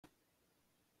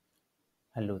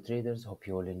Hello traders, hope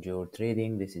you all enjoy your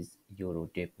trading. This is Euro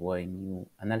JPY new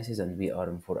analysis and we are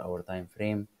in 4 hour time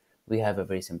frame. We have a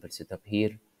very simple setup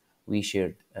here. We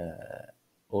shared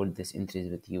all these entries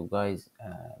with you guys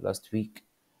last week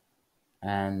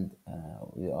and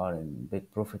we are in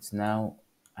big profits now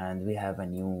and we have a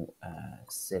new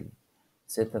sell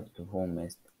setup to home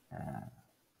is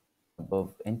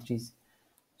above entries.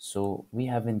 So we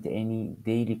haven't any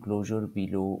daily closure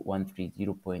below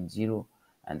 130.0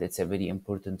 and it's a very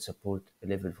important support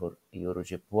level for Euro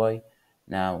JPY.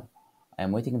 Now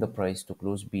I'm waiting the price to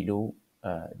close below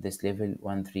this level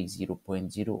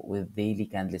 130.0 with daily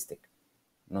candlestick,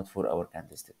 not for our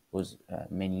candlestick, because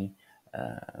many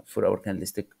for our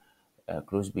candlestick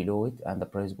close below it and the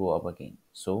price go up again.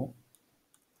 So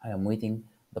I am waiting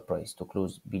the price to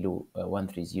close below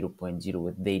 130.0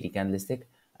 with daily candlestick,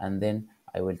 and then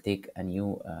I will take a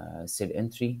new sell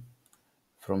entry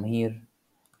from here,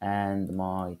 and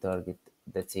my target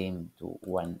the same to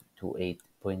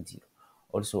 128.0.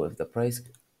 Also, if the price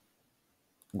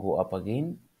go up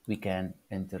again, we can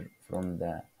enter from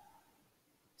the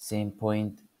same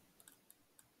point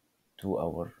to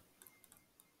our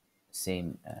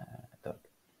same target.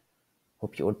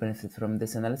 Hope you all benefit from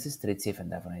this analysis. Trade safe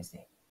and have a nice day.